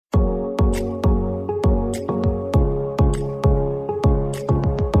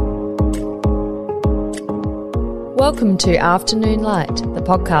Welcome to Afternoon Light, the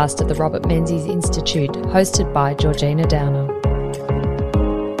podcast of the Robert Menzies Institute, hosted by Georgina Downer.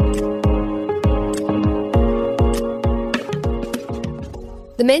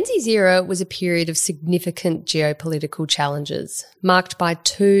 The Menzies era was a period of significant geopolitical challenges, marked by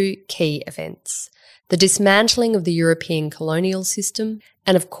two key events: the dismantling of the European colonial system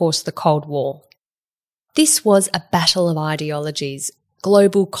and, of course, the Cold War. This was a battle of ideologies,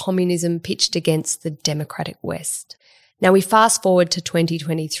 global communism pitched against the democratic West. Now we fast forward to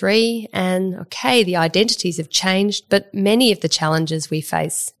 2023 and, okay, the identities have changed, but many of the challenges we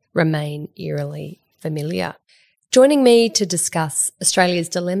face remain eerily familiar. Joining me to discuss Australia's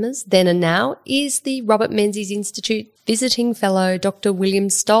dilemmas then and now is the Robert Menzies Institute visiting fellow Dr. William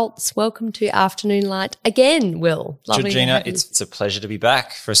Stoltz. Welcome to Afternoon Light again, Will. Lovely Georgina, it's a pleasure to be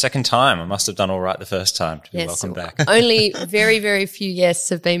back for a second time. I must have done all right the first time to be welcome back. Only very, very few guests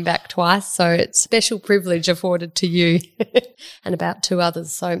have been back twice, so it's a special privilege afforded to you and about two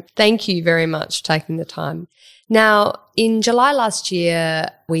others. So thank you very much for taking the time. Now, in July last year,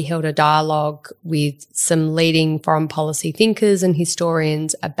 we held a dialogue with some leading foreign policy thinkers and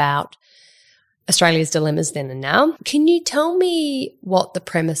historians about Australia's dilemmas then and now. Can you tell me what the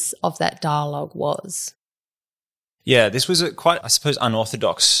premise of that dialogue was? Yeah, this was a quite, I suppose,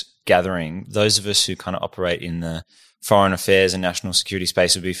 unorthodox gathering. Those of us who kind of operate in the foreign affairs and national security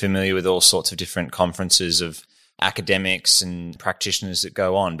space would be familiar with all sorts of different conferences of academics and practitioners that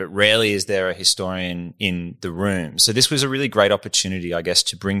go on, but rarely is there a historian in the room. So this was a really great opportunity, I guess,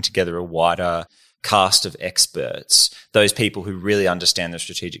 to bring together a wider cast of experts, those people who really understand the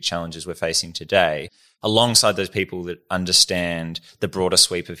strategic challenges we're facing today, alongside those people that understand the broader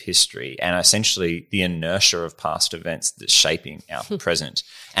sweep of history and essentially the inertia of past events that's shaping our present.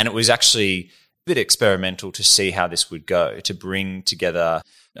 And it was actually a bit experimental to see how this would go, to bring together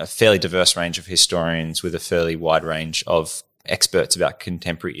a fairly diverse range of historians with a fairly wide range of experts about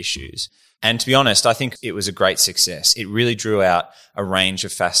contemporary issues. And to be honest, I think it was a great success. It really drew out a range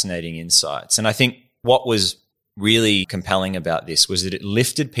of fascinating insights. And I think what was really compelling about this was that it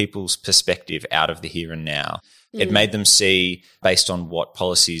lifted people's perspective out of the here and now. It made them see, based on what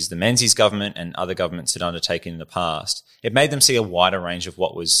policies the Menzies Government and other governments had undertaken in the past, it made them see a wider range of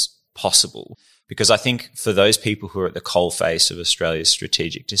what was possible. Because I think for those people who are at the coalface of Australia's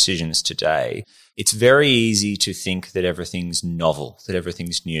strategic decisions today, it's very easy to think that everything's novel, that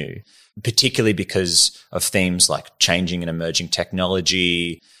everything's new, particularly because of themes like changing and emerging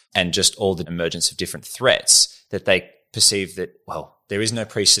technology and just all the emergence of different threats, that they perceive that, well, there is no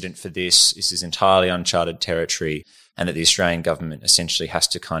precedent for this. This is entirely uncharted territory, and that the Australian government essentially has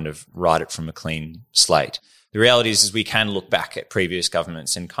to kind of write it from a clean slate. The reality is we can look back at previous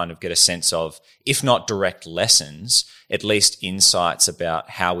governments and kind of get a sense of, if not direct lessons, at least insights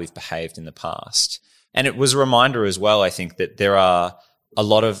about how we've behaved in the past. And it was a reminder as well, I think, that there are a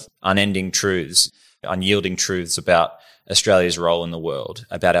lot of unending truths, unyielding truths about Australia's role in the world,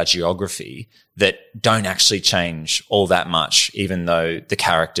 about our geography, that don't actually change all that much, even though the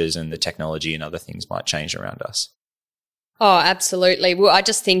characters and the technology and other things might change around us. Oh, absolutely. Well, I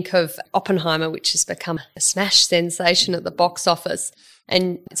just think of Oppenheimer, which has become a smash sensation at the box office.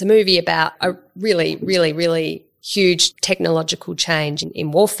 And it's a movie about a really, really, really huge technological change in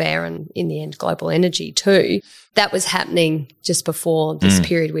warfare and, in the end, global energy too. That was happening just before this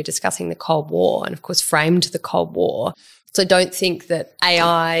period we're discussing, the Cold War, and, of course, framed the Cold War. So don't think that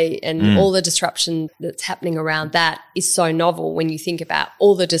AI and all the disruption that's happening around that is so novel when you think about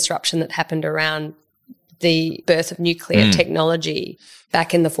all the disruption that happened around the birth of nuclear technology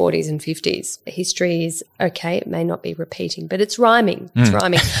back in the 40s and 50s. History is, okay, it may not be repeating, but it's rhyming. It's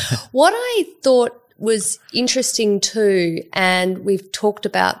rhyming. What I thought was interesting too, and we've talked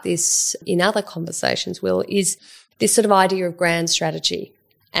about this in other conversations, Will, is this sort of idea of grand strategy.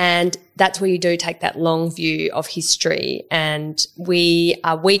 And that's where you do take that long view of history. And we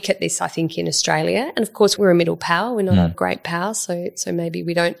are weak at this, I think, in Australia. And, of course, we're a middle power. We're not a great power. So maybe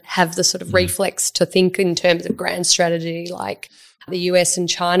we don't have the sort of reflex to think in terms of grand strategy like the US and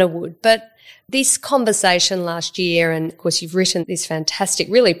China would. But this conversation last year, and, of course, you've written this fantastic,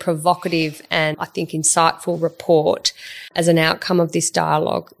 really provocative and, I think, insightful report as an outcome of this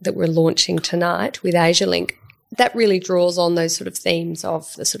dialogue that we're launching tonight with AsiaLink. That really draws on those sort of themes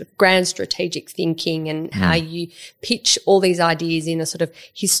of the sort of grand strategic thinking and how you pitch all these ideas in a sort of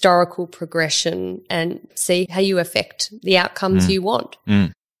historical progression and see how you affect the outcomes you want.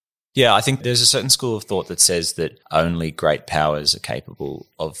 Yeah, I think there's a certain school of thought that says that only great powers are capable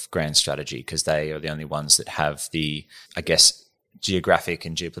of grand strategy because they are the only ones that have the, I guess, geographic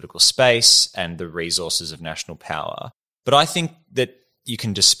and geopolitical space and the resources of national power. But I think that you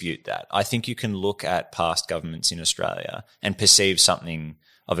can dispute that. I think you can look at past governments in Australia and perceive something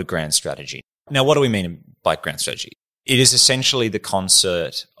of a grand strategy. Now, what do we mean by grand strategy? It is essentially the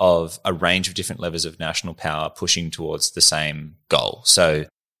concert of a range of different levels of national power pushing towards the same goal. So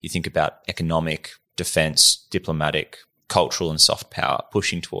you think about economic, defence, diplomatic, cultural and soft power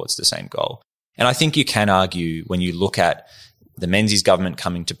pushing towards the same goal. And I think you can argue when you look at the Menzies government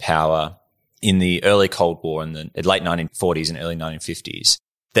coming to power in the early Cold War in the late 1940s and early 1950s,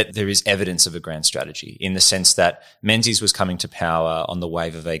 that there is evidence of a grand strategy in the sense that Menzies was coming to power on the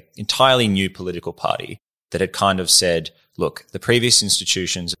wave of an entirely new political party that had kind of said, look, the previous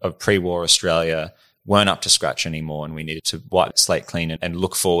institutions of pre-war Australia weren't up to scratch anymore and we needed to wipe the slate clean and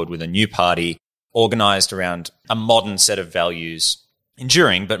look forward with a new party organised around a modern set of values,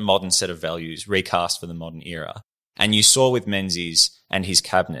 enduring but modern set of values, recast for the modern era. And you saw with Menzies and his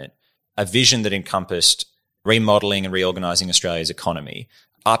cabinet a vision that encompassed remodelling and reorganising Australia's economy,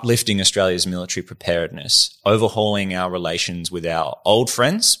 uplifting Australia's military preparedness, overhauling our relations with our old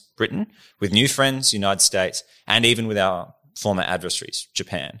friends, Britain, with new friends, United States, and even with our former adversaries,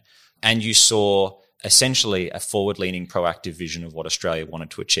 Japan. And you saw essentially a forward-leaning, proactive vision of what Australia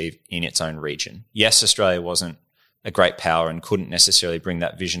wanted to achieve in its own region. Yes, Australia wasn't a great power and couldn't necessarily bring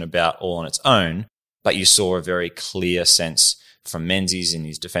that vision about all on its own, but you saw a very clear sense from Menzies and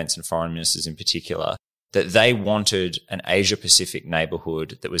his defence and foreign ministers in particular that they wanted an Asia-Pacific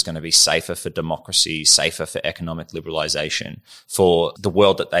neighbourhood that was going to be safer for democracy, safer for economic liberalisation, for the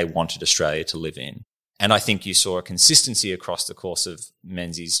world that they wanted Australia to live in. And I think you saw a consistency across the course of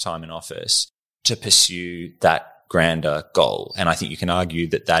Menzies' time in office to pursue that grander goal. And I think you can argue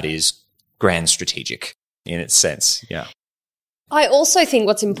that that is grand strategic in its sense. Yeah. I also think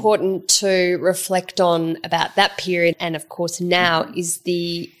what's important to reflect on about that period and, of course, now is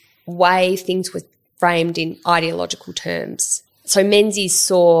the way things were framed in ideological terms. So Menzies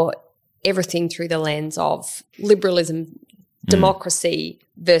saw everything through the lens of liberalism, democracy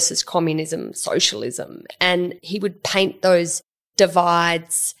versus communism, socialism. And he would paint those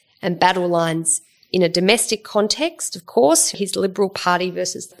divides and battle lines in a domestic context, of course, his Liberal Party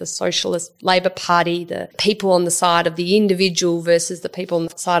versus the Socialist Labor Party, the people on the side of the individual versus the people on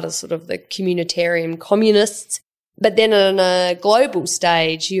the side of sort of the communitarian communists. But then on a global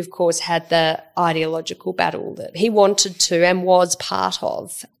stage, you, of course, had the ideological battle that he wanted to and was part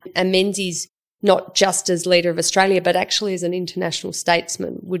of. And Menzies, not just as leader of Australia, but actually as an international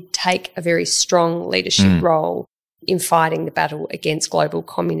statesman, would take a very strong leadership role in fighting the battle against global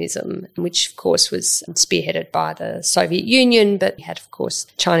communism, which, of course, was spearheaded by the Soviet Union, but you had, of course,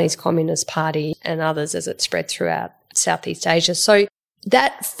 Chinese Communist Party and others as it spread throughout Southeast Asia. So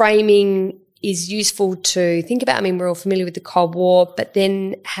that framing is useful to think about. I mean, we're all familiar with the Cold War, but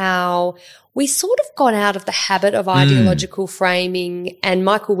then how we sort of got out of the habit of ideological framing. And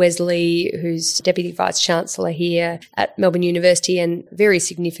Michael Wesley, who's Deputy Vice-Chancellor here at Melbourne University and very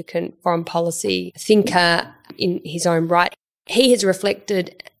significant foreign policy thinker in his own right, he has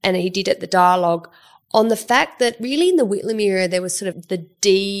reflected, and he did at the dialogue, on the fact that really in the Whitlam era there was sort of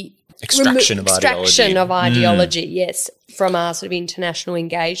the extraction of ideology, yes, from our sort of international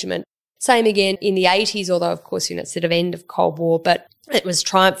engagement. Same again in the 80s, although, of course, it's sort of end of Cold War, but it was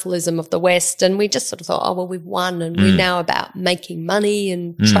triumphalism of the West. And we just sort of thought, oh, well, we've won and we're now about making money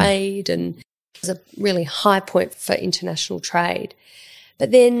and trade. And it was a really high point for international trade. But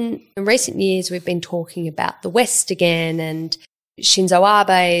then in recent years, we've been talking about the West again, and Shinzo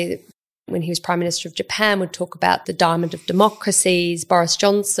Abe, when he was Prime Minister of Japan, would talk about the diamond of democracies. Boris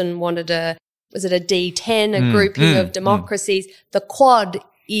Johnson wanted a D10, a grouping of democracies. The Quad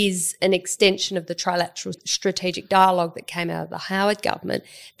is an extension of the trilateral strategic dialogue that came out of the Howard government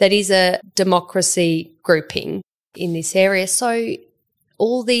that is a democracy grouping in this area. So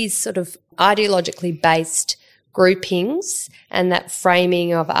all these sort of ideologically based groupings and that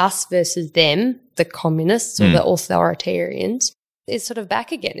framing of us versus them, the communists or the authoritarians, is sort of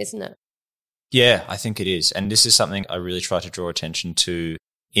back again, isn't it? Yeah, I think it is. And this is something I really try to draw attention to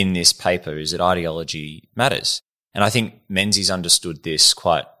in this paper, is that ideology matters. And I think Menzies understood this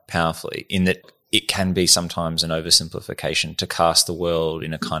quite powerfully in that it can be sometimes an oversimplification to cast the world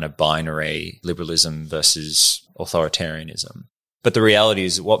in a kind of binary liberalism versus authoritarianism. But the reality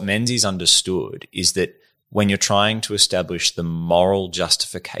is what Menzies understood is that when you're trying to establish the moral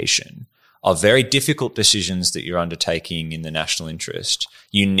justification of very difficult decisions that you're undertaking in the national interest,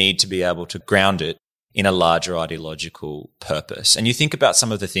 you need to be able to ground it in a larger ideological purpose. And you think about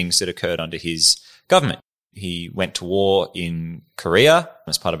some of the things that occurred under his government. He went to war in Korea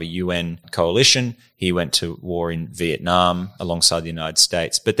as part of a UN coalition. He went to war in Vietnam alongside the United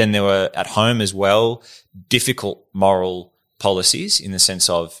States. But then there were at home as well difficult moral policies in the sense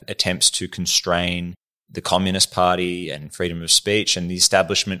of attempts to constrain the Communist Party and freedom of speech and the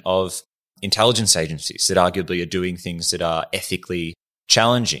establishment of intelligence agencies that arguably are doing things that are ethically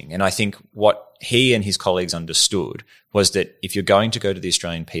challenging. And I think what he and his colleagues understood was that if you're going to go to the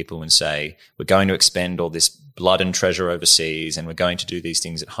Australian people and say, we're going to expend all this blood and treasure overseas and we're going to do these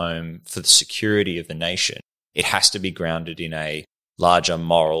things at home for the security of the nation, it has to be grounded in a larger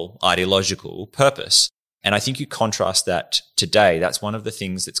moral, ideological purpose. And I think you contrast that today. That's one of the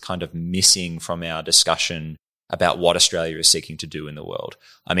things that's kind of missing from our discussion about what Australia is seeking to do in the world.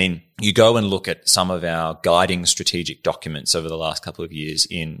 I mean, you go and look at some of our guiding strategic documents over the last couple of years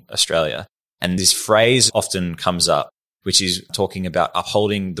in Australia, and this phrase often comes up, which is talking about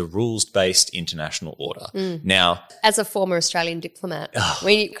upholding the rules-based international order. Now, as a former Australian diplomat,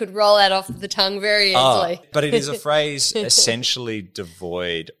 we could roll that off the tongue very easily. But it is a phrase essentially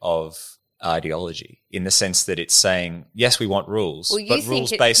devoid of ideology in the sense that it's saying, yes, we want rules, but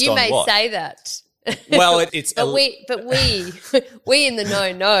rules based on what? You may say that. Well, it's but we in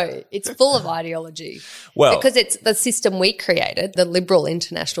the know it's full of ideology. Well, because it's the system we created, the liberal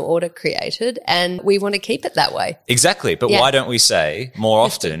international order created, and we want to keep it that way. Exactly. But why don't we say more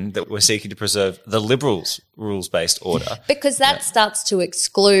often that we're seeking to preserve the liberals' rules-based order? Because that starts to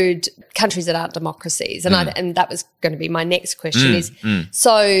exclude countries that aren't democracies. And that was going to be my next question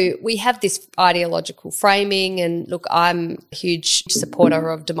so we have this ideological framing, and look, I'm a huge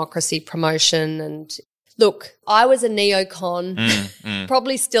supporter of democracy promotion. And look, I was a neocon,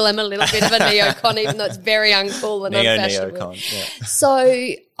 probably still am a little bit of a neocon, even though it's very uncool and unfashionable.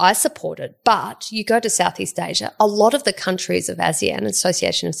 So I support it. But you go to Southeast Asia, a lot of the countries of ASEAN,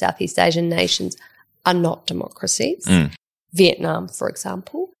 Association of Southeast Asian Nations, are not democracies. Vietnam, for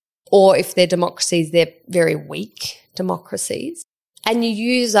example. Or if they're democracies, they're very weak democracies. And you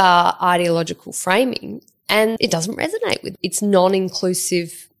use our ideological framing and it doesn't resonate with it's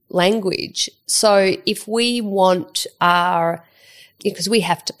non-inclusive language. So if we want because we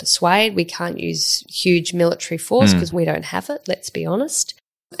have to persuade, we can't use huge military force because we don't have it, let's be honest.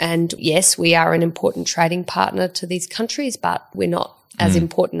 And yes, we are an important trading partner to these countries, but we're not as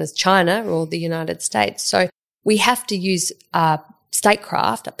important as China or the United States. So we have to use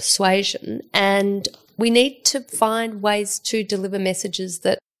statecraft, a persuasion, and we need to find ways to deliver messages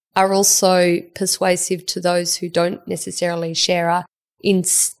that are also persuasive to those who don't necessarily share our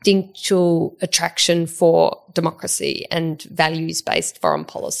instinctual attraction for democracy and values-based foreign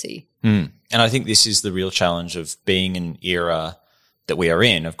policy. And I think this is the real challenge of being an era that we are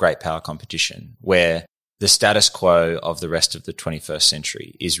in of great power competition, where the status quo of the rest of the 21st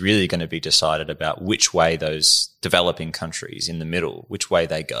century is really going to be decided about which way those developing countries in the middle, which way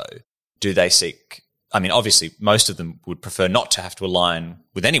they go. Do they seek, I mean, obviously most of them would prefer not to have to align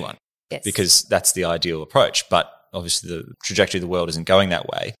with anyone because that's the ideal approach, but obviously the trajectory of the world isn't going that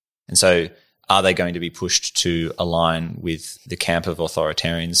way. And so are they going to be pushed to align with the camp of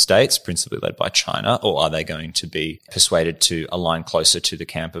authoritarian states, principally led by China, or are they going to be persuaded to align closer to the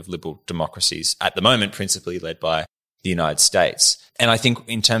camp of liberal democracies, at the moment principally led by the United States? And I think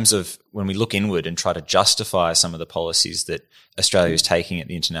in terms of when we look inward and try to justify some of the policies that Australia is taking at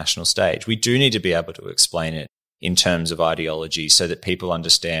the international stage, we do need to be able to explain it in terms of ideology so that people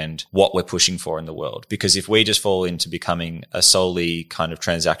understand what we're pushing for in the world. Because if we just fall into becoming a solely kind of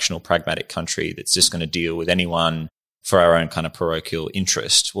transactional, pragmatic country that's just going to deal with anyone for our own kind of parochial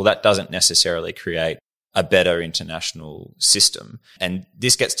interest, well, that doesn't necessarily create a better international system. And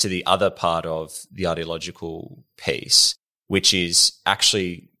this gets to the other part of the ideological piece, which is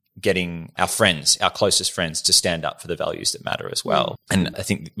actually getting our friends, our closest friends, to stand up for the values that matter as well. And I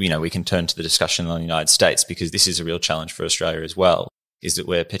think, we can turn to the discussion on the United States, because this is a real challenge for Australia as well, is that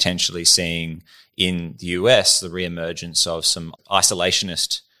we're potentially seeing in the US the reemergence of some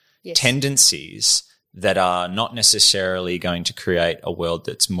isolationist tendencies that are not necessarily going to create a world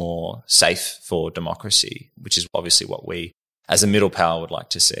that's more safe for democracy, which is obviously what we as a middle power would like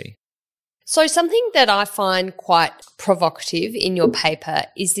to see. So something that I find quite provocative in your paper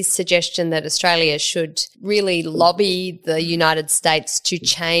is this suggestion that Australia should really lobby the United States to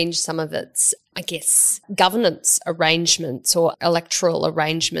change some of its, governance arrangements or electoral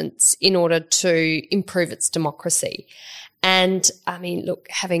arrangements in order to improve its democracy. And I mean, look,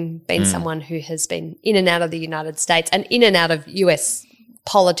 having been someone who has been in and out of the United States and in and out of US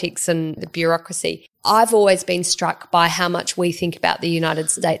politics and the bureaucracy, I've always been struck by how much we think about the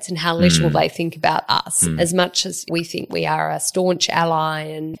United States and how little they think about us, as much as we think we are a staunch ally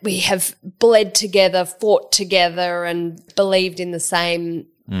and we have bled together, fought together and believed in the same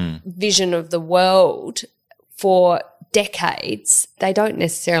vision of the world for decades. They don't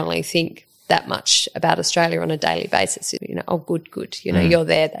necessarily think that much about Australia on a daily basis. Oh, good, you're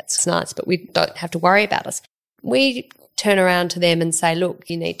there, that's nice, but we don't have to worry about us. We turn around to them and say, look,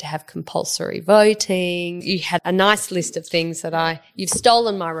 you need to have compulsory voting. You had a nice list of things you've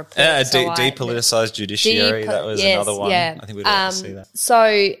stolen my report. Depoliticised judiciary, that was another one. Yeah. I think we'd like to see that.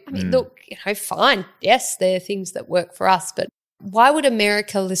 So, look, fine. Yes, there are things that work for us, but why would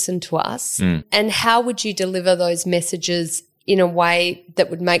America listen to us? And how would you deliver those messages in a way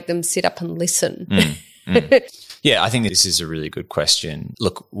that would make them sit up and listen? Yeah, I think this is a really good question.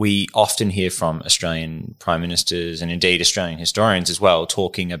 Look, we often hear from Australian prime ministers and indeed Australian historians as well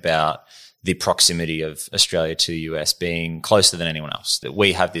talking about the proximity of Australia to the US being closer than anyone else, that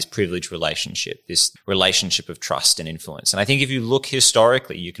we have this privileged relationship, this relationship of trust and influence. And I think if you look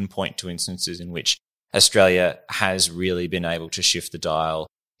historically, you can point to instances in which Australia has really been able to shift the dial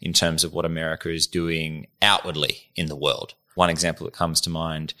in terms of what America is doing outwardly in the world. One example that comes to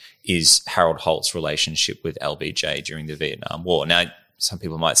mind is Harold Holt's relationship with LBJ during the Vietnam War. Now, some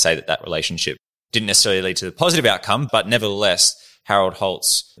people might say that relationship didn't necessarily lead to the positive outcome, but nevertheless, Harold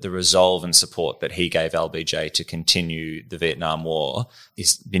Holt's, the resolve and support that he gave LBJ to continue the Vietnam War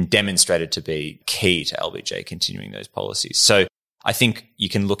has been demonstrated to be key to LBJ continuing those policies. So I think you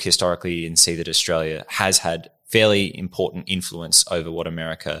can look historically and see that Australia has had fairly important influence over what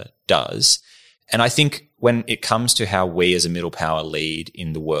America does. And I think when it comes to how we as a middle power lead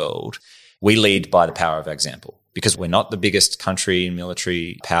in the world, we lead by the power of example, because we're not the biggest country in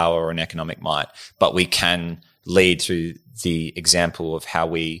military power or in economic might, but we can lead through the example of how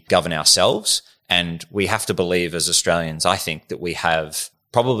we govern ourselves. And we have to believe as Australians, I think, that we have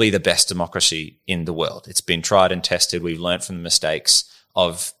probably the best democracy in the world. It's been tried and tested. We've learned from the mistakes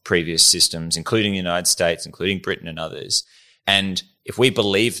of previous systems, including the United States, including Britain and others. And if we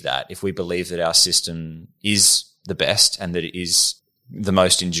believe that our system is the best and that it is the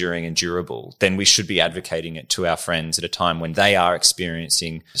most enduring and durable, then we should be advocating it to our friends at a time when they are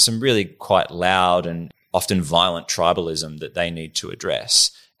experiencing some really quite loud and often violent tribalism that they need to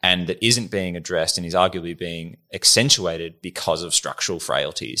address, and that isn't being addressed and is arguably being accentuated because of structural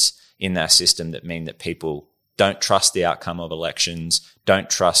frailties in our system that mean that people don't trust the outcome of elections, don't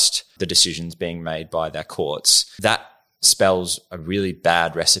trust the decisions being made by their courts. That spells a really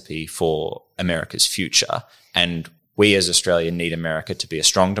bad recipe for America's future. And we as Australia need America to be a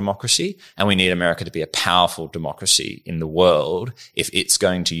strong democracy, and we need America to be a powerful democracy in the world if it's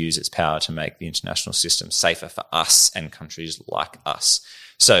going to use its power to make the international system safer for us and countries like us.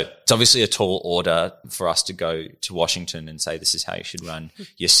 So it's obviously a tall order for us to go to Washington and say this is how you should run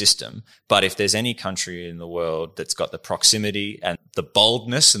your system. But if there's any country in the world that's got the proximity and the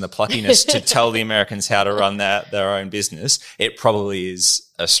boldness and the pluckiness to tell the Americans how to run their own business, it probably is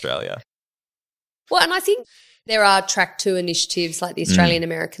Australia. Well, and I think there are track 2 initiatives like the Australian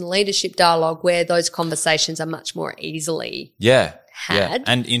American Leadership Dialogue where those conversations are much more easily had. Yeah.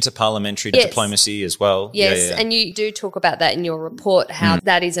 And interparliamentary diplomacy as well. Yes, and you do talk about that in your report, how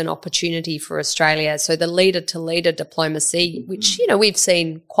that is an opportunity for Australia. So the leader-to-leader diplomacy, which, we've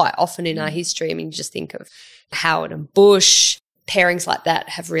seen quite often in our history. I mean, just think of Howard and Bush. Pairings like that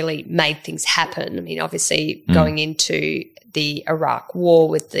have really made things happen. I mean, obviously going into the Iraq war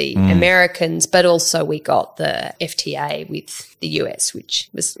with the Americans, but also we got the FTA with the US, which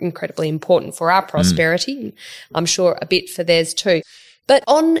was incredibly important for our prosperity, and I'm sure a bit for theirs too. But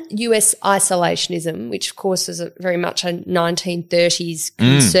on US isolationism, which of course is very much a 1930s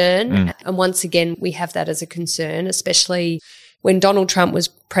concern, and once again we have that as a concern, especially when Donald Trump was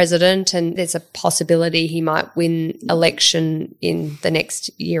president, and there's a possibility he might win election in the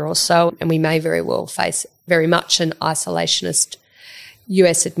next year or so, and we may very well face very much an isolationist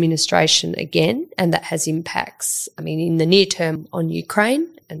US administration again, and that has impacts, I mean, in the near term on Ukraine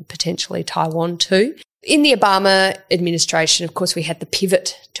and potentially Taiwan too. In the Obama administration, of course, we had the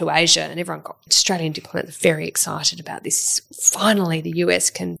pivot to Asia, and everyone got Australian diplomats very excited about this. Finally, the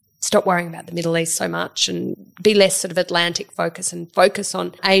US can stop worrying about the Middle East so much and be less sort of Atlantic focus and focus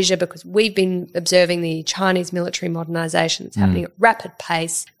on Asia, because we've been observing the Chinese military modernisation that's happening at rapid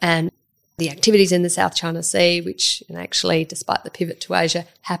pace, and the activities in the South China Sea, which actually, despite the pivot to Asia,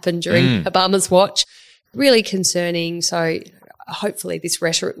 happened during Obama's watch, really concerning. So hopefully this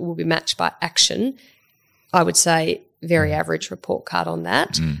rhetoric will be matched by action. I would say very average report card on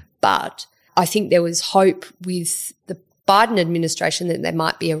that. But I think there was hope with the Biden administration that there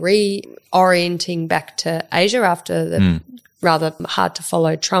might be a reorienting back to Asia after the rather hard to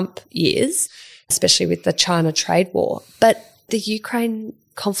follow Trump years, especially with the China trade war. But the Ukraine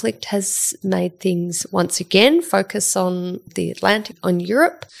conflict has made things once again focus on the Atlantic, on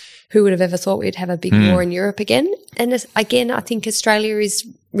Europe. Who would have ever thought we'd have a big war in Europe again? And again, I think Australia is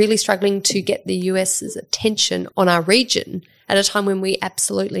really struggling to get the US's attention on our region at a time when we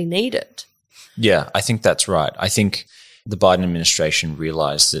absolutely need it. Yeah, I think that's right. I think the Biden administration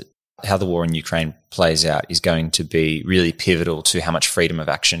realised that how the war in Ukraine plays out is going to be really pivotal to how much freedom of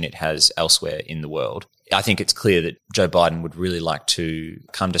action it has elsewhere in the world. I think it's clear that Joe Biden would really like to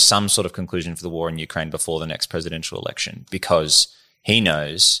come to some sort of conclusion for the war in Ukraine before the next presidential election, because he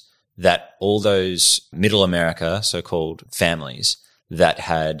knows that all those middle America so-called families that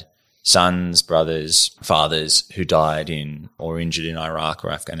had sons, brothers, fathers who died in or injured in Iraq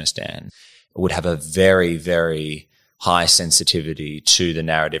or Afghanistan would have a very, very high sensitivity to the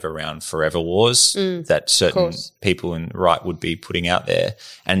narrative around forever wars that certain people in the right would be putting out there.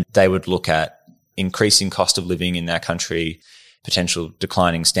 And they would look at increasing cost of living in their country, potential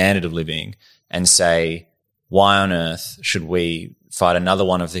declining standard of living, and say, why on earth should we fight another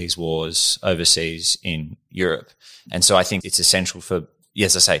one of these wars overseas in Europe? And so I think it's essential for,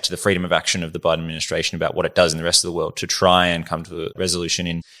 as I say, to the freedom of action of the Biden administration about what it does in the rest of the world to try and come to a resolution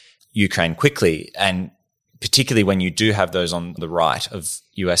in Ukraine quickly. And particularly when you do have those on the right of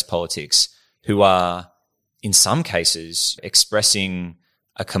US politics who are, in some cases, expressing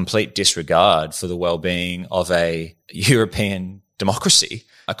a complete disregard for the well-being of a European democracy,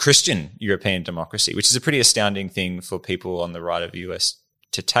 a Christian European democracy, which is a pretty astounding thing for people on the right of the US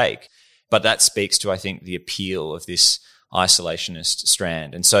to take. But that speaks to, I think, the appeal of this isolationist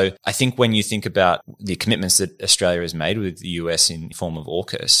strand. And so I think when you think about the commitments that Australia has made with the US in the form of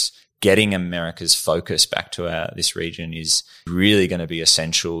AUKUS, getting America's focus back to this region is really going to be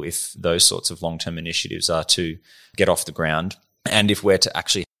essential if those sorts of long-term initiatives are to get off the ground. And if we're to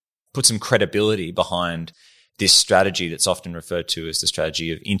actually put some credibility behind this strategy that's often referred to as the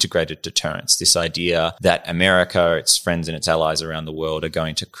strategy of integrated deterrence, this idea that America, its friends and its allies around the world are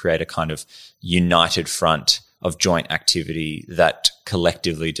going to create a kind of united front of joint activity that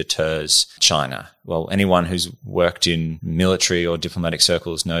collectively deters China. Well, anyone who's worked in military or diplomatic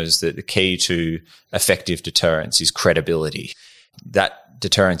circles knows that the key to effective deterrence is credibility. That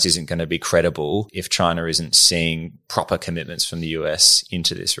deterrence isn't going to be credible if China isn't seeing proper commitments from the US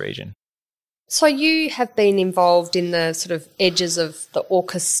into this region. So you have been involved in the sort of edges of the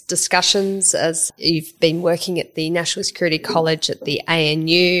AUKUS discussions as you've been working at the National Security College at the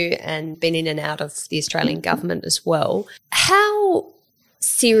ANU and been in and out of the Australian government as well. How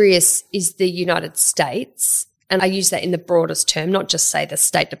serious is the United States? And I use that in the broadest term, not just say the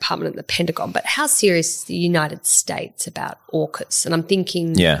State Department and the Pentagon, but how serious is the United States about AUKUS? And I'm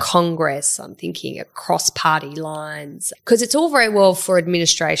thinking Congress, I'm thinking across party lines, because it's all very well for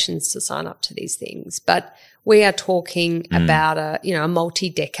administrations to sign up to these things, but we are talking about a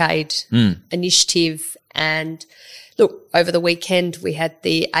multi-decade initiative. And look, over the weekend we had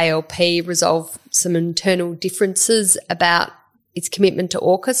the ALP resolve some internal differences about its commitment to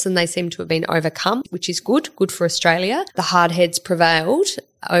AUKUS, and they seem to have been overcome, which is good for Australia. The hard heads prevailed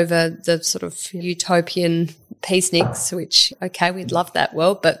over the sort of utopian peaceniks, which, okay, we'd love that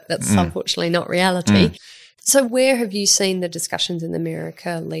world, but that's unfortunately not reality. So where have you seen the discussions in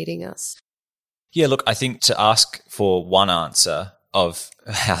America leading us? Yeah, look, I think to ask for one answer of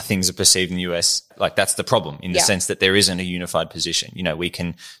how things are perceived in the US, like that's the problem in the sense that there isn't a unified position. You know, we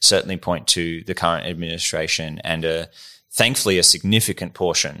can certainly point to the current administration and thankfully a significant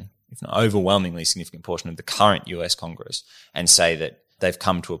portion, if not overwhelmingly significant portion of the current US Congress, and say that they've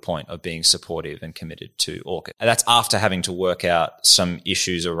come to a point of being supportive and committed to AUKUS. And that's after having to work out some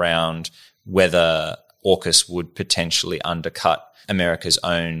issues around whether AUKUS would potentially undercut America's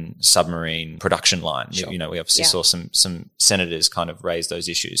own submarine production line. Sure. You know, we obviously saw some senators kind of raise those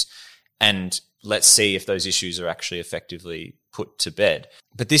issues. And let's see if those issues are actually effectively put to bed.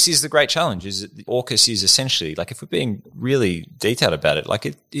 But this is the great challenge, is that the AUKUS is essentially, like if we're being really detailed about it, like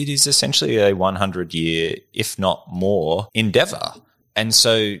it is essentially a 100-year, if not more, endeavour. And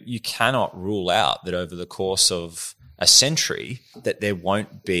so you cannot rule out that over the course of a century that there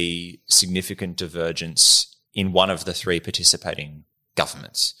won't be significant divergence in one of the three participating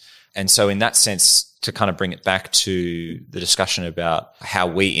governments. And so in that sense, to kind of bring it back to the discussion about how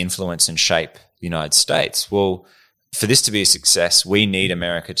we influence and shape the United States, well, for this to be a success, we need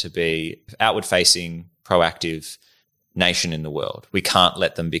America to be outward-facing, proactive nation in the world. We can't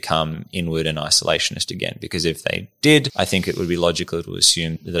let them become inward and isolationist again, because if they did, I think it would be logical to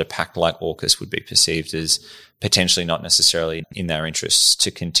assume that a pact like AUKUS would be perceived as potentially not necessarily in their interests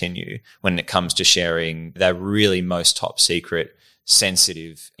to continue when it comes to sharing their really most top secret,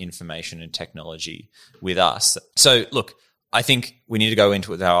 sensitive information and technology with us. So look, I think we need to go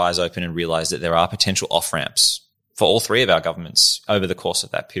into it with our eyes open and realize that there are potential off-ramps for all three of our governments over the course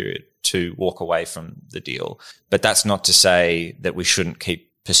of that period to walk away from the deal. But that's not to say that we shouldn't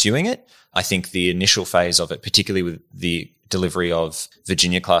keep pursuing it. I think the initial phase of it, particularly with the delivery of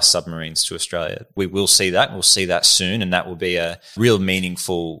Virginia-class submarines to Australia, we will see that. We'll see that soon, and that will be a real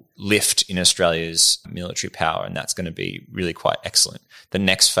meaningful lift in Australia's military power, and that's going to be really quite excellent. The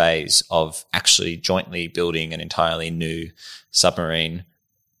next phase of actually jointly building an entirely new submarine,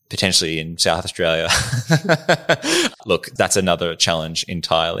 potentially in South Australia. Look, that's another challenge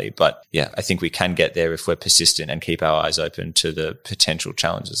entirely. But yeah, I think we can get there if we're persistent and keep our eyes open to the potential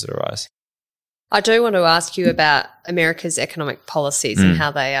challenges that arise. I do want to ask you about America's economic policies and how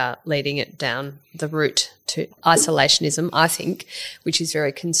they are leading it down the route to isolationism, I think, which is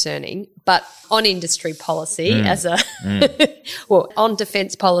very concerning. But on industry policy on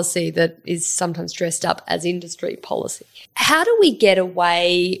defence policy that is sometimes dressed up as industry policy, how do we get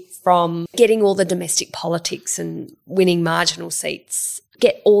away from getting all the domestic politics and winning marginal seats,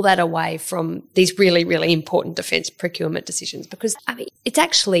 get all that away from these really, really important defence procurement decisions? Because, I mean, it's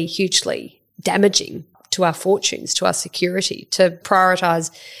actually hugely damaging to our fortunes, to our security, to prioritise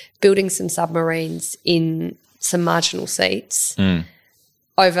building some submarines in some marginal seats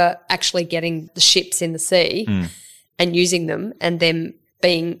over actually getting the ships in the sea and using them and them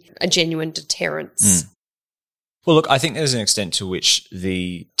being a genuine deterrence. Well, look, I think there's an extent to which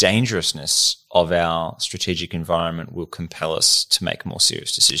the dangerousness of our strategic environment will compel us to make more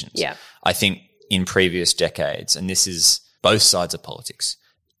serious decisions. Yeah. I think in previous decades, and this is both sides of politics,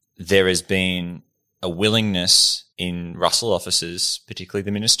 there has been a willingness in Russell offices, particularly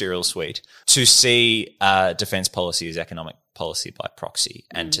the ministerial suite, to see defence policy as economic policy by proxy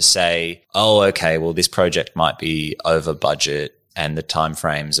and to say, oh, okay, well, this project might be over budget and the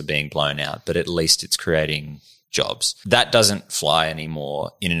timeframes are being blown out, but at least it's creating jobs. That doesn't fly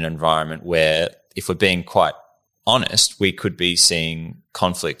anymore in an environment where, if we're being quite honest, we could be seeing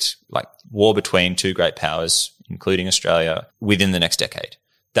conflict, like war between two great powers, including Australia, within the next decade.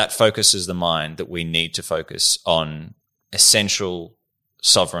 That focuses the mind that we need to focus on essential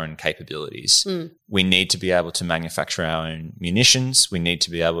sovereign capabilities. We need to be able to manufacture our own munitions. We need to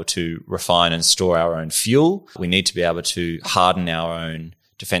be able to refine and store our own fuel. We need to be able to harden our own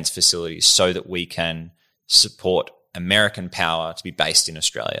defence facilities so that we can support American power to be based in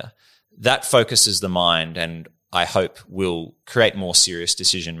Australia. That focuses the mind, and I hope will create more serious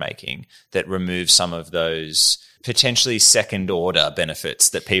decision making that removes some of those potentially second order benefits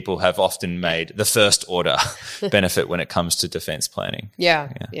that people have often made the first order benefit when it comes to defence planning.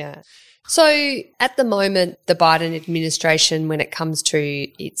 Yeah. So at the moment, the Biden administration, when it comes to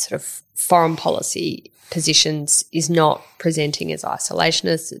its sort of foreign policy positions, is not presenting as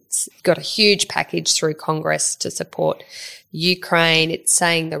isolationist. It's got a huge package through Congress to support Ukraine. It's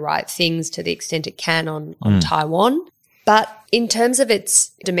saying the right things to the extent it can on Taiwan. But in terms of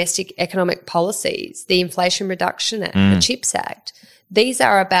its domestic economic policies, the Inflation Reduction Act, the CHIPS Act, these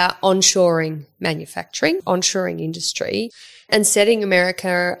are about onshoring manufacturing, onshoring industry, and setting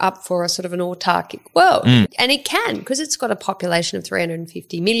America up for a sort of an autarkic world. And it can, because it's got a population of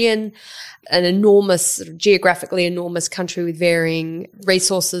 350 million, an enormous, sort of geographically enormous country with varying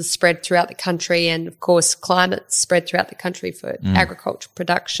resources spread throughout the country, and, of course, climate spread throughout the country for agricultural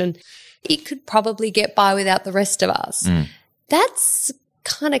production. It could probably get by without the rest of us. That's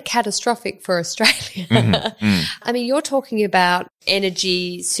kind of catastrophic for Australia. I mean, you're talking about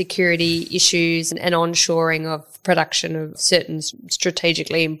energy security issues and onshoring of production of certain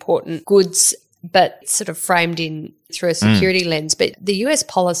strategically important goods, but sort of framed in through a security lens. But the US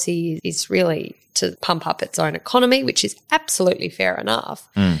policy is really to pump up its own economy, which is absolutely fair enough.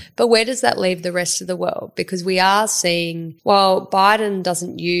 But where does that leave the rest of the world? Because we are seeing, while Biden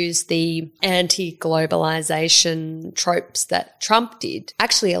doesn't use the anti-globalization tropes that Trump did,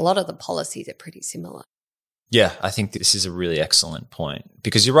 actually a lot of the policies are pretty similar. Yeah, I think this is a really excellent point,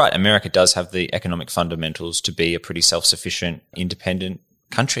 because you're right. America does have the economic fundamentals to be a pretty self-sufficient, independent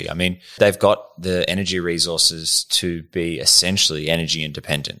country. I mean, they've got the energy resources to be essentially energy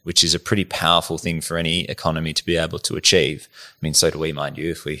independent, which is a pretty powerful thing for any economy to be able to achieve. I mean, so do we, mind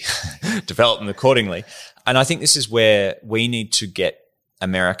you, if we develop them accordingly. And I think this is where we need to get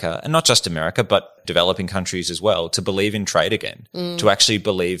America, and not just America, but developing countries as well, to believe in trade again, to actually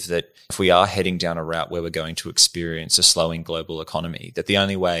believe that if we are heading down a route where we're going to experience a slowing global economy, that the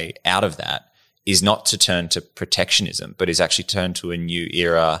only way out of that is not to turn to protectionism, but is actually turn to a new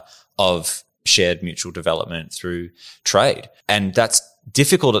era of shared mutual development through trade. And that's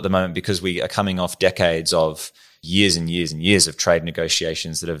difficult at the moment because we are coming off decades of years and years and years of trade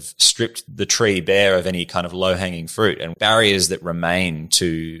negotiations that have stripped the tree bare of any kind of low-hanging fruit, and barriers that remain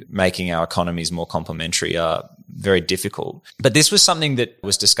to making our economies more complementary are very difficult. But this was something that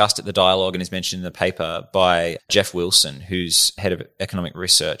was discussed at the dialogue and is mentioned in the paper by Jeff Wilson, who's head of economic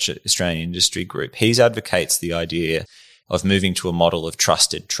research at Australian Industry Group. He advocates the idea of moving to a model of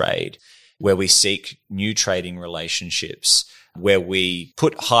trusted trade, where we seek new trading relationships, where we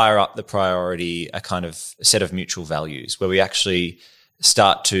put higher up the priority a kind of set of mutual values, where we actually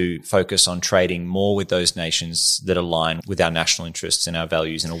start to focus on trading more with those nations that align with our national interests and our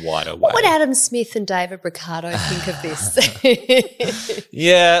values in a wider way. What would Adam Smith and David Ricardo think of this?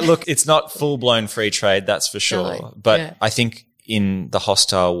 Yeah, look, it's not full-blown free trade, that's for sure. No, but yeah. I think in the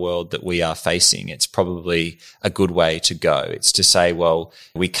hostile world that we are facing, it's probably a good way to go. It's to say, well,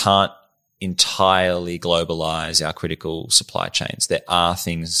 we can't entirely globalize our critical supply chains. There are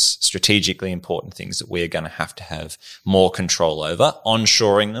things, strategically important things, that we are going to have more control over,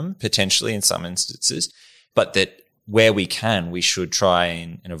 onshoring them potentially in some instances, but that where we can, we should try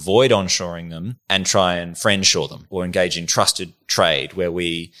and avoid onshoring them and try and friendshore them, or engage in trusted trade, where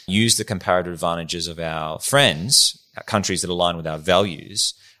we use the comparative advantages of our friends, our countries that align with our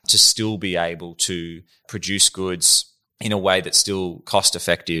values, to still be able to produce goods in a way that's still cost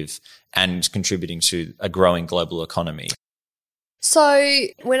effective and contributing to a growing global economy. So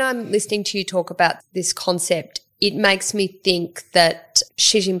when I'm listening to you talk about this concept, it makes me think that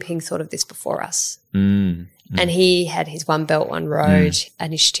Xi Jinping thought of this before us. And he had his One Belt, One Road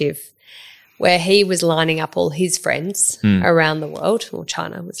initiative, where he was lining up all his friends around the world, or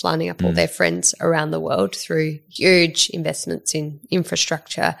China was lining up all their friends around the world through huge investments in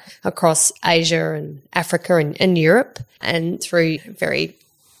infrastructure across Asia and Africa and Europe, and through very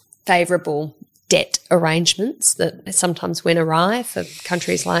favourable debt arrangements that sometimes went awry for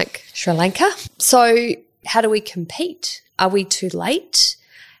countries like Sri Lanka. So how do we compete? Are we too late?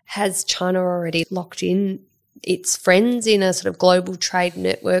 Has China already locked in its friends in a sort of global trade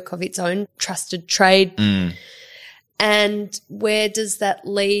network of its own trusted trade? And where does that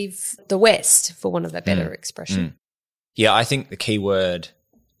leave the West, for want of a better expression? Yeah, I think the key word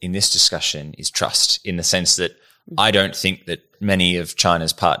in this discussion is trust, in the sense that I don't think that many of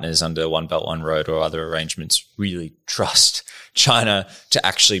China's partners under One Belt, One Road or other arrangements really trust China to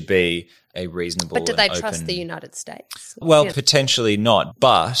actually be a reasonable But do they and trust open... the United States? Well, potentially not.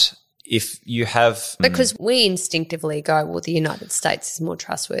 But if you have... Because we instinctively go, well, the United States is more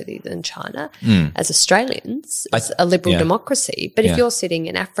trustworthy than China as Australians. It's a liberal democracy. But if you're sitting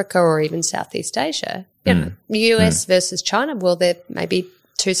in Africa or even Southeast Asia, you know, US versus China, well, they're maybe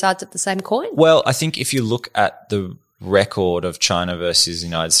two sides of the same coin. Well, I think if you look at the record of China versus the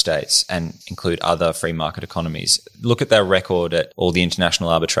United States and include other free market economies, look at their record at all the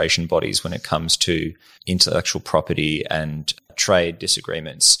international arbitration bodies when it comes to intellectual property and trade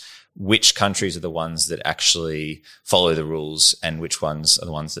disagreements, which countries are the ones that actually follow the rules and which ones are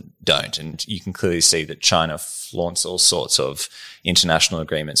the ones that don't. And you can clearly see that China flaunts all sorts of international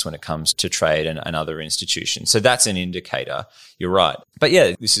agreements when it comes to trade and other institutions. So that's an indicator. You're right. But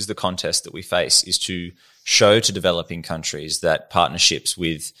yeah, this is the contest that we face, is to show to developing countries that partnerships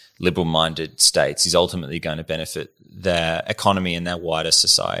with liberal-minded states is ultimately going to benefit their economy and their wider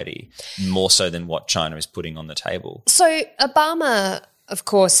society, more so than what China is putting on the table. So Obama, of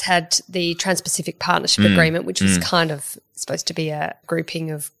course, had the Trans-Pacific Partnership Agreement, which was kind of supposed to be a grouping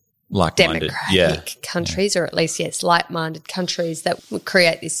of Like-minded, democratic countries, or at least, yes, like-minded countries that would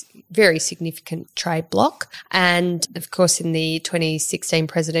create this very significant trade bloc. And, of course, in the 2016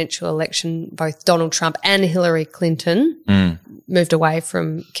 presidential election, both Donald Trump and Hillary Clinton moved away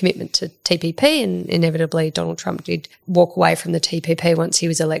from commitment to TPP, and inevitably Donald Trump did walk away from the TPP once he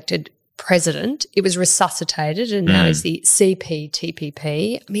was elected president. It was resuscitated and now is the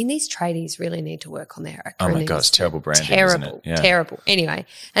CPTPP. I mean, these tradies really need to work on their acronyms. Oh my God, it's terrible branding, terrible, isn't it? Yeah. Terrible. Anyway,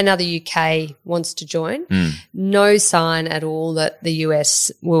 and now the UK wants to join. No sign at all that the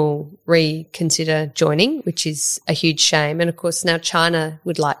US will reconsider joining, which is a huge shame. And of course, now China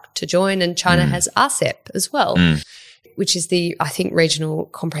would like to join, and China has RCEP as well. Which is the, I think, Regional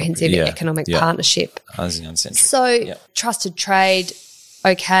Comprehensive Economic Partnership. ASEAN-centric. So trusted trade,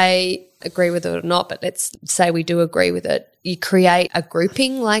 okay, agree with it or not, but let's say we do agree with it. you create a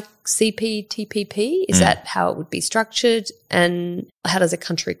grouping like CPTPP? Is that how it would be structured? And how does a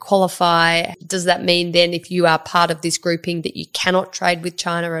country qualify? Does that mean then if you are part of this grouping that you cannot trade with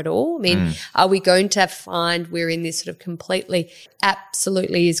China at all? I mean, are we going to find we're in this sort of completely,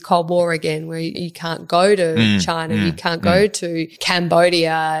 absolutely is Cold War again, where you can't go to China, you can't go to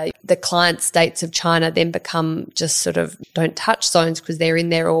Cambodia. The client states of China then become just sort of don't touch zones because they're in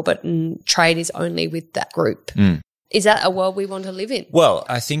their orbit and trade is only with that group. Is that a world we want to live in? Well,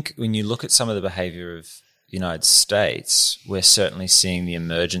 I think when you look at some of the behaviour of the United States, we're certainly seeing the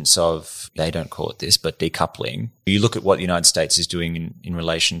emergence of, they don't call it this, but decoupling. You look at what the United States is doing in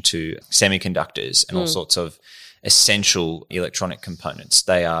relation to semiconductors and all sorts of essential electronic components.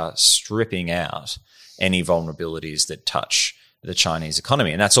 They are stripping out any vulnerabilities that touch the Chinese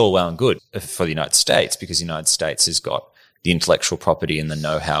economy. And that's all well and good for the United States because the United States has got the intellectual property and the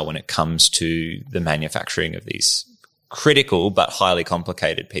know-how when it comes to the manufacturing of these critical but highly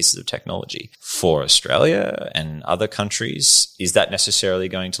complicated pieces of technology. For Australia and other countries, is that necessarily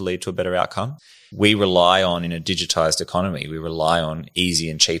going to lead to a better outcome? We rely on, in a digitized economy, we rely on easy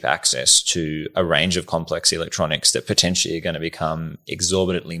and cheap access to a range of complex electronics that potentially are going to become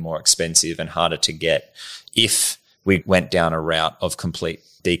exorbitantly more expensive and harder to get if we went down a route of complete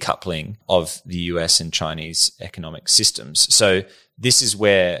decoupling of the US and Chinese economic systems. So this is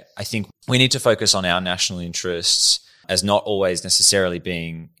where I think we need to focus on our national interests as not always necessarily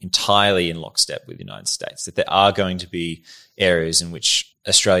being entirely in lockstep with the United States, that there are going to be areas in which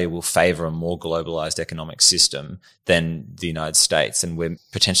Australia will favour a more globalised economic system than the United States, and we're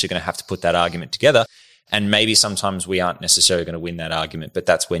potentially going to have to put that argument together. And maybe sometimes we aren't necessarily going to win that argument, but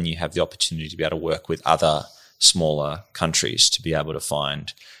that's when you have the opportunity to be able to work with other smaller countries to be able to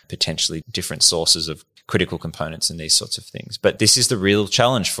find potentially different sources of critical components and these sorts of things. But this is the real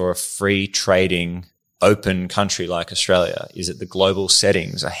challenge for a free trading open country like Australia, is that the global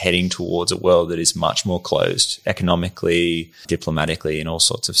settings are heading towards a world that is much more closed economically, diplomatically, in all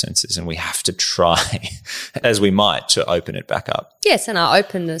sorts of senses. And we have to try, as we might, to open it back up. Yes, and our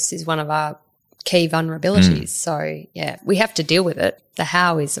openness is one of our key vulnerabilities. So, yeah, we have to deal with it. The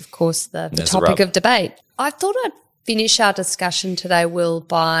how is, of course, the topic of debate. I thought I'd finish our discussion today, Will,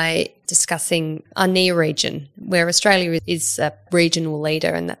 by discussing our near region, where Australia is a regional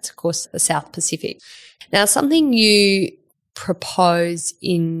leader, and that's, of course, the South Pacific. Now, something you propose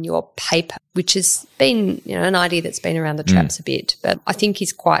in your paper, which has been, an idea that's been around the traps a bit, but I think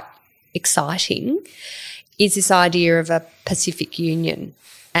is quite exciting, is this idea of a Pacific Union.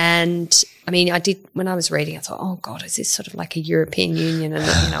 And I mean, when I was reading, I thought, oh God, is this sort of like a European Union? And,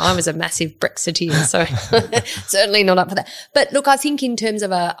 I was a massive Brexiteer, so certainly not up for that. But look, I think in terms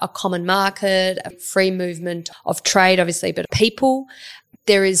of a common market, a free movement of trade, obviously, but people,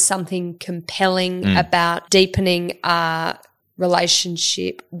 there is something compelling about deepening our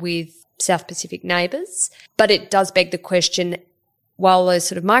relationship with South Pacific neighbours. But it does beg the question, while those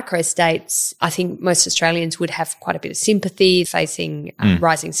sort of micro-states, I think most Australians would have quite a bit of sympathy facing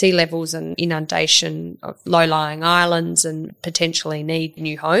rising sea levels and inundation of low-lying islands and potentially need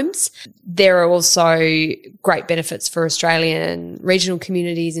new homes. There are also great benefits for Australian regional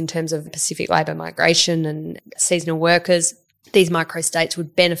communities in terms of Pacific labour migration and seasonal workers. These micro-states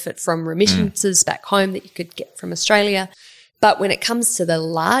would benefit from remittances back home that you could get from Australia. But when it comes to the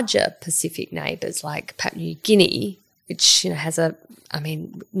larger Pacific neighbours like Papua New Guinea, which has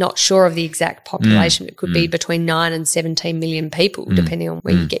not sure of the exact population, it could be between 9 and 17 million people, depending on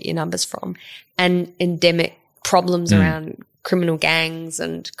where you get your numbers from, and endemic problems around criminal gangs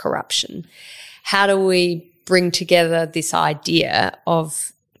and corruption. How do we bring together this idea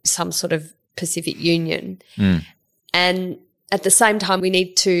of some sort of Pacific Union? And at the same time, we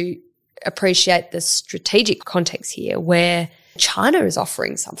need to appreciate the strategic context here where China is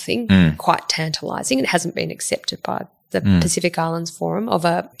offering something quite tantalising. It hasn't been accepted by the Pacific Islands Forum of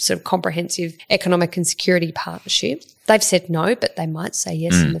a sort of comprehensive economic and security partnership. They've said no, but they might say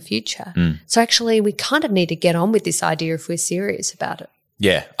yes in the future. So actually we kind of need to get on with this idea if we're serious about it.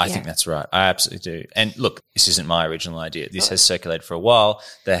 Yeah, I think that's right. I absolutely do. And look, this isn't my original idea. This has circulated for a while.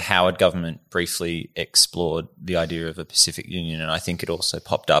 The Howard government briefly explored the idea of a Pacific Union, and I think it also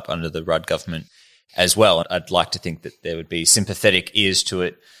popped up under the Rudd government as well. I'd like to think that there would be sympathetic ears to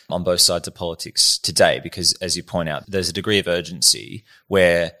it on both sides of politics today because, as you point out, there's a degree of urgency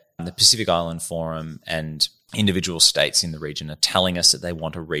where the Pacific Island Forum and individual states in the region are telling us that they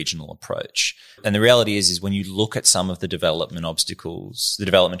want a regional approach. And the reality is when you look at some of the development obstacles, the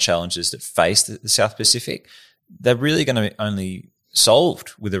development challenges that face the South Pacific, they're really going to be only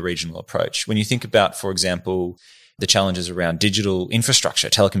solved with a regional approach. When you think about, for example, the challenges around digital infrastructure,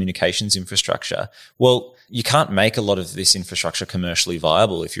 telecommunications infrastructure. Well, you can't make a lot of this infrastructure commercially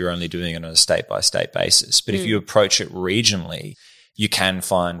viable if you're only doing it on a state-by-state basis. But if you approach it regionally, you can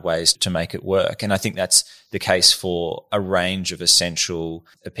find ways to make it work. And I think that's the case for a range of essential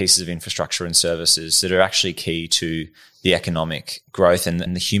pieces of infrastructure and services that are actually key to the economic growth and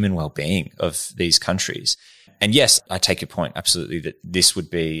the human well-being of these countries. And yes, I take your point absolutely that this would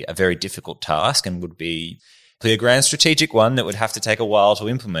be a very difficult task and would be a grand strategic one that would have to take a while to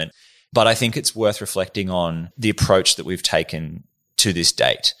implement. But I think it's worth reflecting on the approach that we've taken to this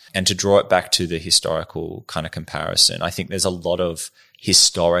date and to draw it back to the historical kind of comparison. I think there's a lot of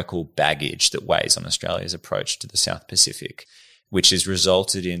historical baggage that weighs on Australia's approach to the South Pacific, which has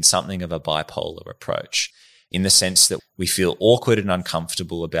resulted in something of a bipolar approach in the sense that we feel awkward and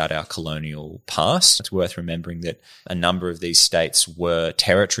uncomfortable about our colonial past. It's worth remembering that a number of these states were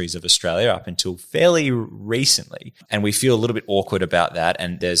territories of Australia up until fairly recently, and we feel a little bit awkward about that.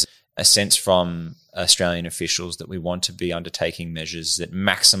 And there's a sense from Australian officials that we want to be undertaking measures that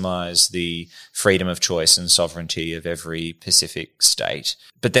maximise the freedom of choice and sovereignty of every Pacific state.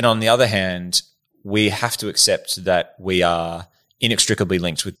 But then on the other hand, we have to accept that we are inextricably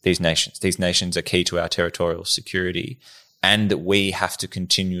linked with these nations. These nations are key to our territorial security, and that we have to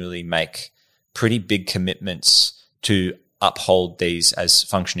continually make pretty big commitments to uphold these as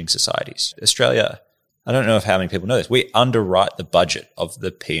functioning societies. Australia, I don't know if how many people know this, we underwrite the budget of the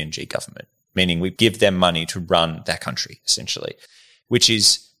PNG government, meaning we give them money to run that country, essentially, which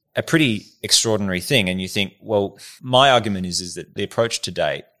is a pretty extraordinary thing. And you think, well, my argument is that the approach to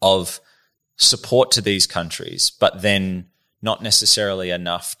date of support to these countries, but then not necessarily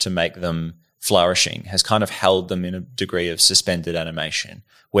enough to make them flourishing, has kind of held them in a degree of suspended animation,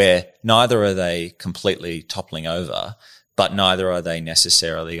 where neither are they completely toppling over, but neither are they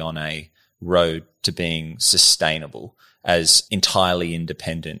necessarily on a road to being sustainable as entirely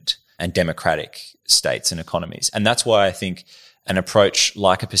independent and democratic states and economies. And that's why I think an approach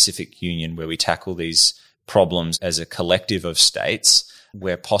like a Pacific Union, where we tackle these problems as a collective of states,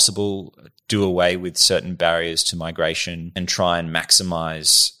 where possible, do away with certain barriers to migration and try and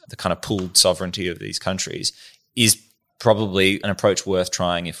maximize the kind of pooled sovereignty of these countries, is probably an approach worth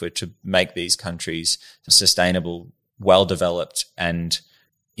trying if we're to make these countries sustainable, well-developed and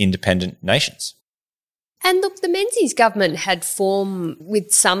independent nations. And look, the Menzies government had formed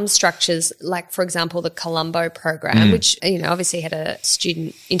with some structures, like, for example, the Colombo program, which, obviously had a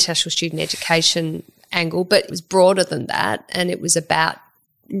international student education angle, but it was broader than that. And it was about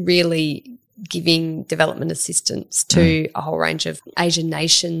really giving development assistance to a whole range of Asian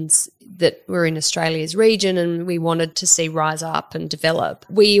nations that were in Australia's region and we wanted to see rise up and develop.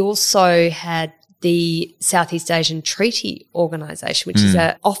 We also had the Southeast Asian Treaty Organisation, which is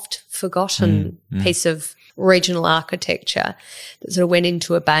a oft forgotten piece of regional architecture that sort of went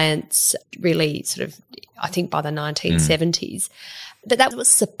into abeyance really sort of, I think, by the 1970s. But that was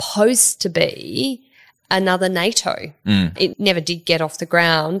supposed to be another NATO. It never did get off the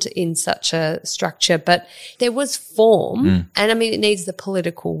ground in such a structure, but there was form and, I mean, it needs the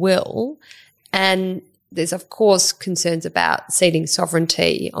political will, and there's, of course, concerns about ceding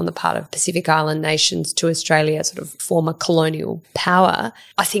sovereignty on the part of Pacific Island nations to Australia, sort of former colonial power.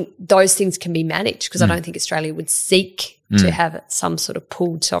 I think those things can be managed because I don't think Australia would seek to have some sort of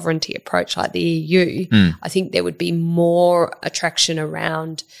pooled sovereignty approach like the EU. I think there would be more attraction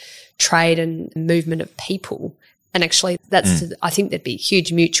around trade and movement of people. And actually, I think there'd be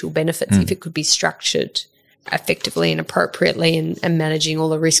huge mutual benefits if it could be structured effectively and appropriately and managing all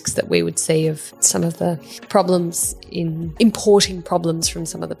the risks that we would see of some of the problems in importing problems from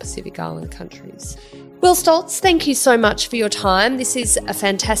some of the Pacific Island countries. Will Stoltz, thank you so much for your time. This is a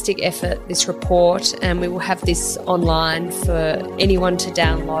fantastic effort, this report, and we will have this online for anyone to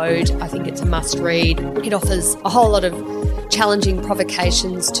download. I think it's a must read. It offers a whole lot of challenging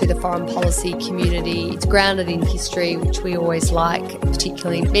provocations to the foreign policy community. It's grounded in history, which we always like,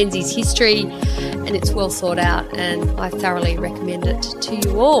 particularly Menzies history, and it's well thought out, and I thoroughly recommend it to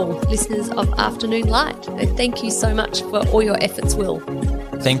you all, listeners of Afternoon Light. So thank you so much for all your efforts, Will.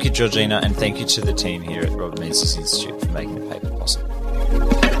 Thank you, Georgina, and thank you to the team here at Robert Menzies Institute for making the paper possible.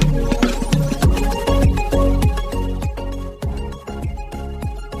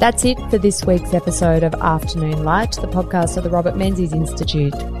 That's it for this week's episode of Afternoon Light, the podcast of the Robert Menzies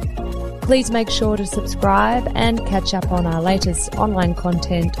Institute. Please make sure to subscribe and catch up on our latest online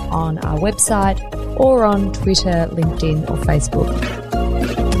content on our website or on Twitter, LinkedIn or Facebook.